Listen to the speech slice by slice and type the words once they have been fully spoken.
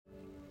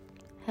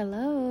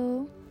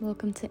Hello,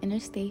 welcome to Inner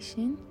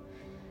Station.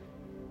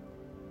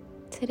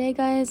 Today,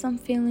 guys, I'm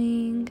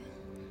feeling,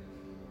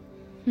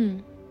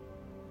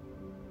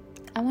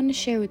 I want to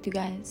share with you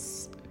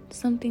guys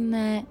something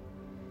that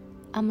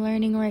I'm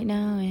learning right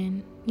now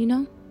and,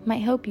 might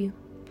help you.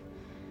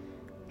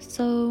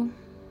 So,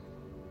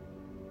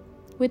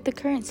 with the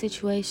current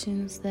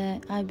situations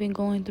that I've been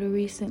going through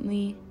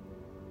recently,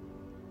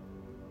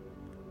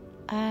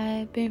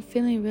 I've been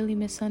feeling really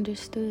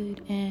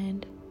misunderstood,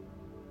 and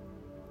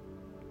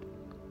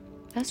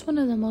that's one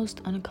of the most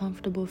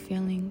uncomfortable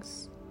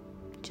feelings.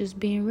 Just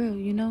being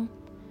real,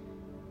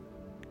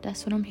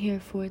 That's what I'm here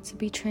for, to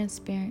be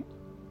transparent.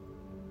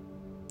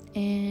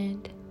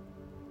 And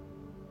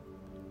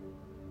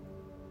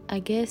I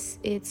guess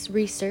it's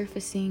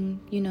resurfacing,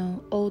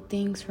 old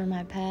things from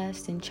my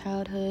past and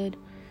childhood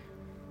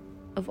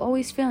of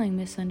always feeling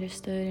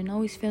misunderstood and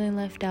always feeling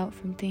left out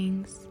from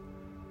things.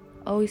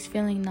 Always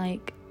feeling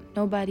like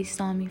nobody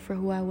saw me for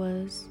who I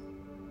was.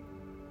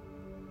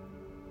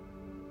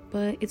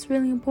 But it's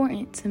really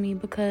important to me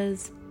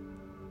because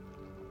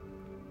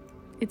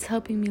it's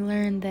helping me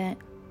learn that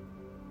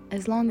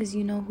as long as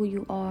you know who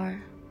you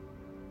are,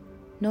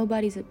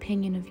 nobody's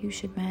opinion of you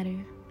should matter.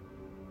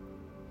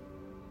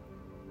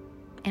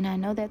 And I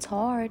know that's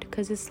hard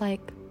because it's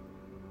like,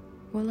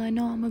 well, I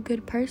know I'm a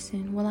good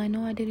person. Well, I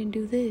know I didn't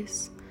do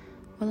this.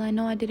 Well, I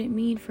know I didn't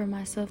mean for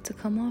myself to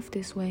come off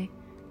this way.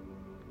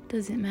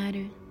 Doesn't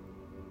matter.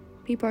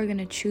 People are going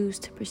to choose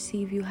to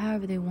perceive you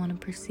however they want to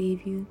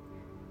perceive you.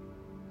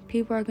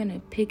 People are going to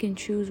pick and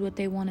choose what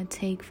they want to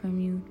take from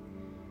you.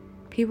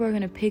 People are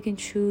going to pick and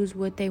choose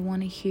what they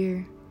want to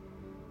hear,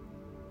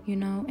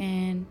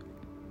 and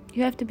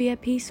you have to be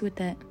at peace with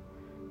that,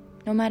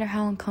 no matter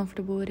how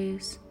uncomfortable it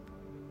is.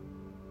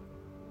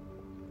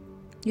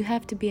 You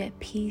have to be at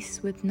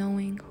peace with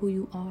knowing who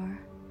you are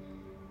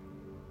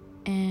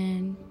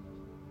and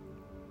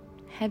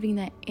having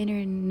that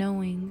inner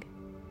knowing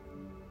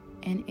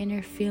and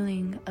inner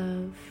feeling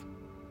of,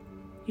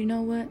 you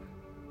know what?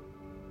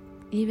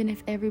 Even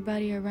if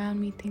everybody around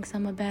me thinks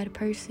I'm a bad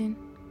person,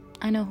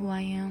 I know who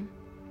I am,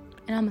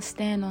 and I'm going to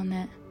stand on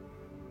that.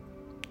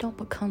 Don't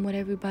become what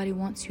everybody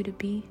wants you to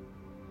be.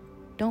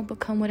 Don't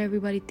become what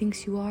everybody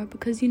thinks you are,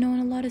 because, in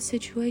a lot of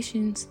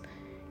situations,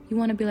 you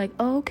want to be like,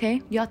 oh,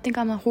 okay, y'all think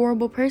I'm a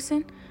horrible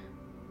person?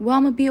 Well,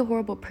 I'm going to be a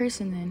horrible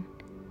person then.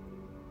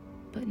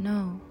 But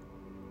no.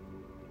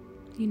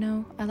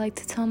 I like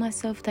to tell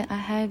myself that I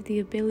have the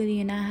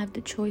ability and I have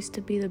the choice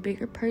to be the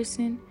bigger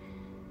person.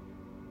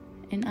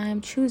 And I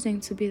am choosing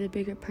to be the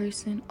bigger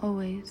person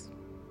always.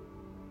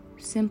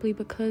 Simply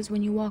because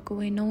when you walk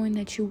away knowing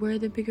that you were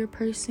the bigger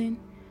person,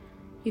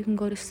 you can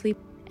go to sleep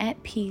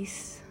at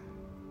peace,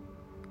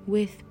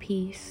 with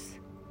peace.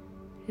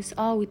 It's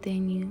all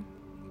within you.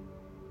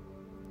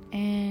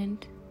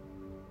 And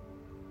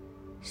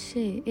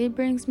it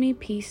brings me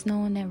peace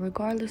knowing that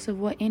regardless of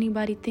what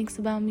anybody thinks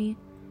about me,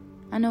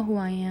 I know who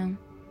I am.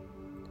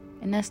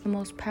 And that's the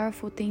most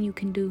powerful thing you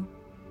can do.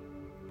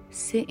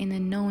 Sit in the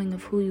knowing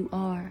of who you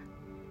are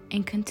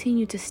and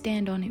continue to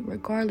stand on it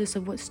regardless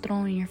of what's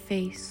thrown in your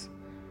face.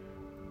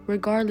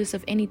 Regardless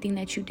of anything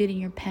that you did in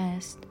your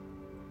past.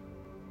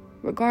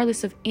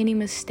 Regardless of any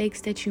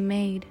mistakes that you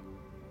made.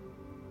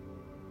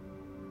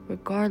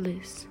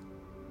 Regardless.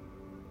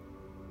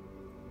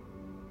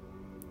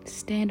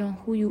 Stand on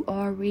who you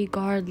are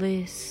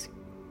regardless.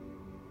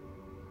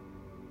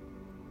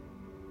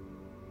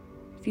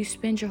 If you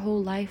spend your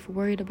whole life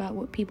worried about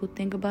what people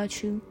think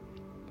about you,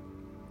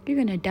 you're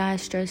gonna die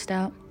stressed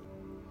out.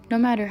 No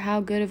matter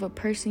how good of a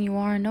person you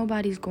are,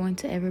 nobody's going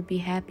to ever be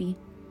happy.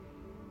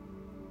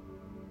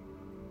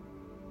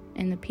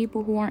 And the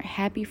people who aren't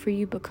happy for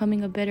you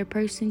becoming a better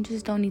person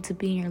just don't need to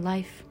be in your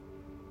life.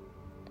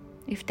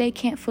 If they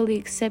can't fully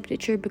accept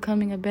that you're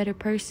becoming a better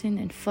person,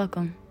 then fuck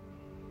them.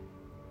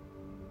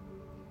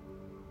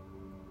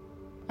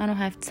 I don't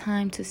have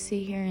time to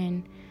sit here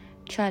and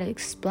try to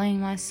explain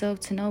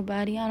myself to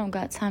nobody. I don't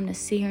got time to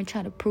sit here and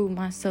try to prove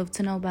myself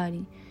to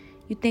nobody.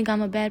 You think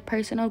I'm a bad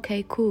person?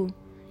 Okay, cool.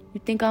 You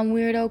think I'm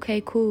weird?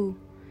 Okay, cool.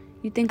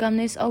 You think I'm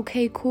this?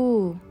 Okay,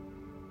 cool.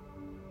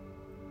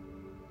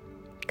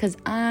 Because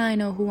I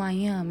know who I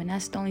am, and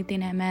that's the only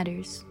thing that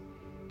matters.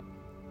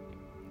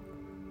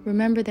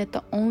 Remember that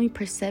the only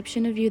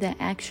perception of you that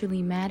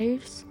actually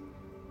matters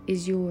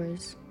is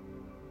yours.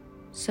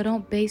 So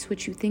don't base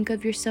what you think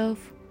of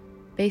yourself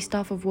based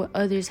off of what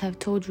others have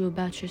told you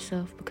about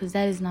yourself, because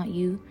that is not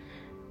you.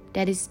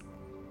 That is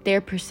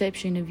their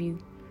perception of you,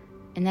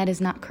 and that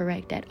is not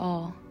correct at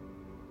all.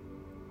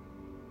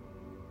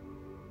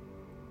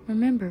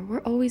 Remember,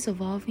 we're always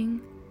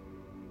evolving.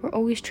 We're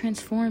always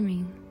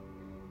transforming.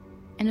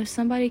 And if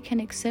somebody can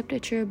accept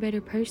that you're a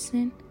better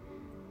person,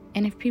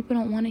 and if people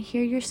don't want to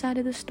hear your side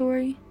of the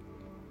story,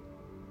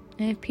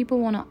 and if people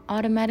want to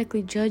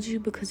automatically judge you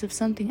because of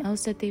something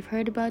else that they've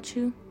heard about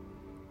you,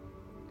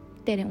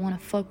 they didn't want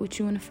to fuck with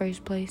you in the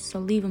first place, so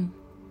leave them.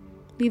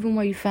 Leave them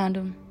where you found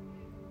them.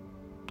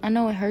 I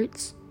know it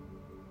hurts,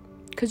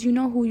 because you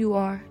know who you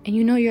are, and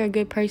you know you're a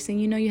good person,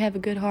 you know you have a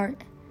good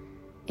heart,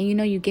 And you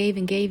know you gave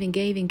and gave and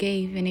gave and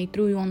gave, and they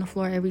threw you on the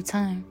floor every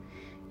time.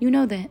 You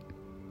know that.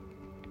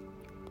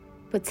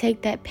 But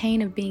take that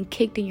pain of being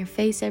kicked in your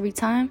face every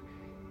time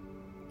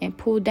and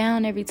pulled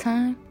down every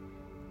time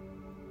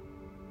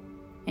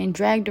and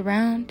dragged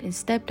around and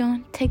stepped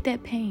on. Take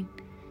that pain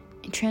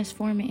and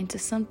transform it into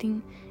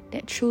something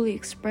that truly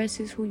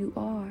expresses who you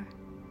are.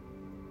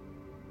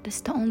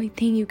 That's the only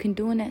thing you can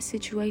do in that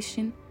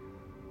situation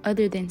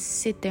other than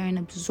sit there and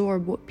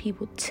absorb what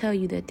people tell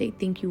you that they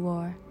think you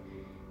are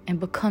and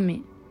become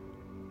it.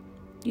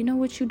 You know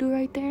what you do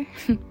right there?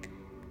 You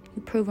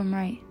prove them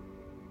right.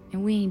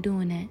 And we ain't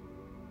doing that.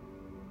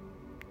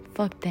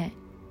 Fuck that.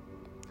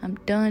 I'm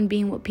done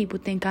being what people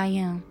think I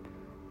am.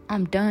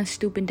 I'm done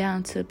stooping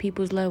down to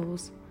people's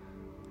levels.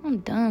 I'm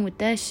done with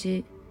that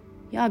shit.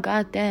 Y'all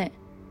got that.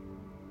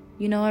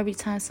 You know, every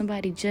time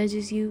somebody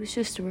judges you, it's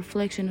just a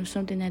reflection of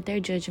something that they're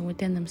judging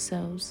within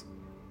themselves.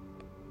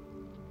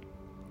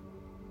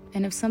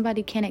 And if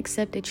somebody can't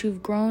accept that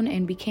you've grown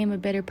and became a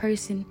better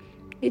person,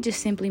 it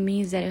just simply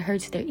means that it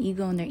hurts their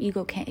ego, and their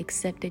ego can't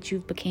accept that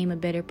you've became a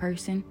better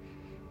person.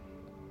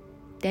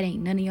 That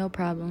ain't none of your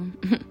problem.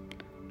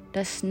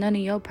 That's none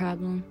of your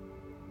problem.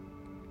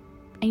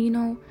 And you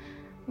know,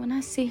 when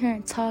I sit here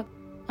and talk,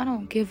 I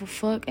don't give a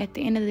fuck. At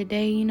the end of the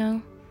day, you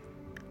know,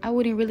 I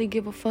wouldn't really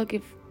give a fuck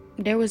if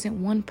there wasn't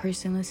one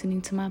person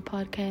listening to my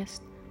podcast.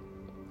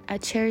 I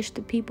cherish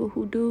the people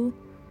who do,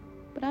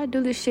 but I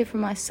do this shit for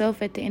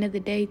myself at the end of the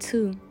day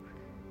too.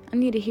 I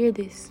need to hear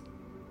this.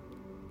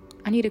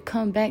 I need to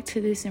come back to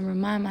this and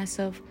remind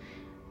myself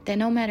that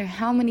no matter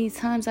how many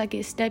times I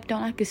get stepped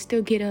on, I can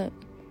still get up.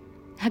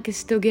 I can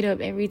still get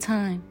up every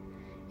time.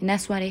 And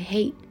that's why they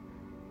hate.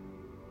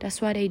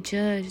 That's why they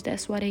judge.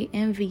 That's why they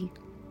envy.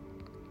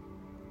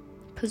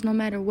 Because no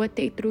matter what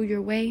they threw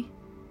your way,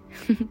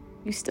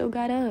 you still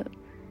got up.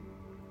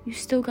 You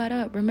still got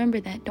up. Remember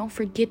that. Don't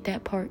forget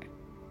that part.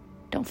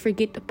 Don't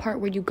forget the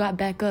part where you got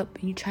back up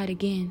and you tried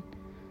again.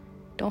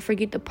 Don't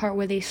forget the part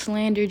where they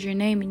slandered your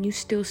name and you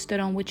still stood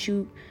on what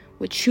you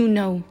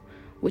know,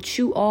 what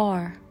you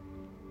are.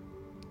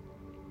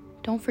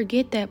 Don't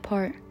forget that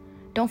part.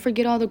 Don't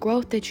forget all the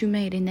growth that you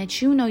made and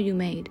that you know you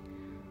made.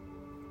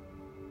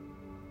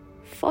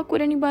 Fuck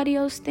what anybody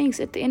else thinks.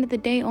 At the end of the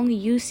day, only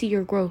you see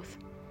your growth.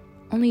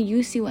 Only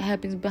you see what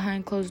happens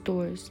behind closed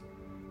doors.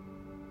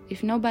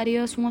 If nobody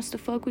else wants to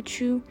fuck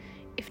with you,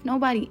 if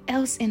nobody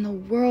else in the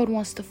world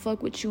wants to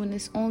fuck with you and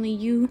it's only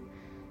you,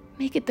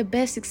 make it the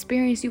best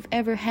experience you've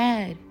ever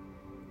had.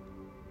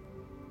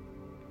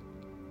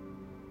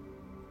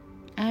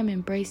 I'm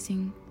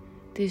embracing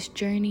this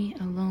journey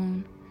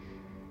alone.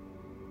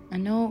 I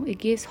know it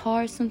gets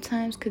hard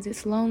sometimes because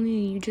it's lonely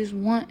and you just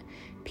want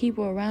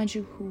people around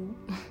you who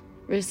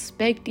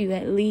respect you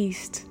at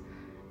least.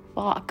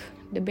 Fuck,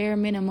 the bare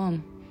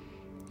minimum.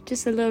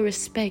 Just a little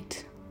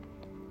respect.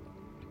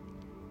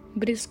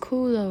 But it's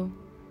cool though.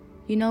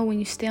 You know, when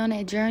you stay on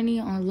that journey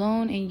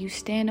alone and you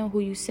stand on who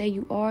you say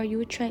you are,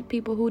 you attract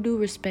people who do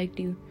respect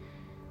you,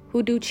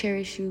 who do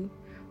cherish you,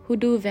 who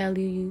do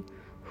value you,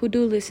 who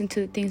do listen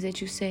to the things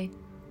that you say,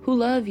 who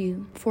love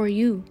you for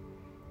you.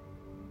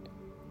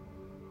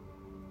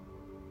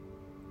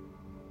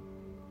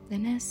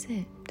 And that's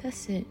it.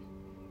 That's it.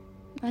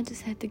 I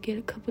just had to get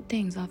a couple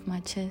things off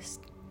my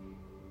chest.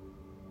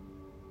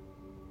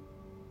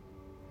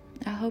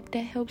 I hope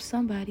that helps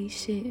somebody.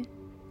 Shit.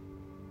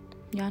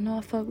 Y'all know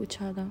I fuck with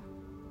y'all though.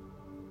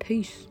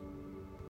 Peace.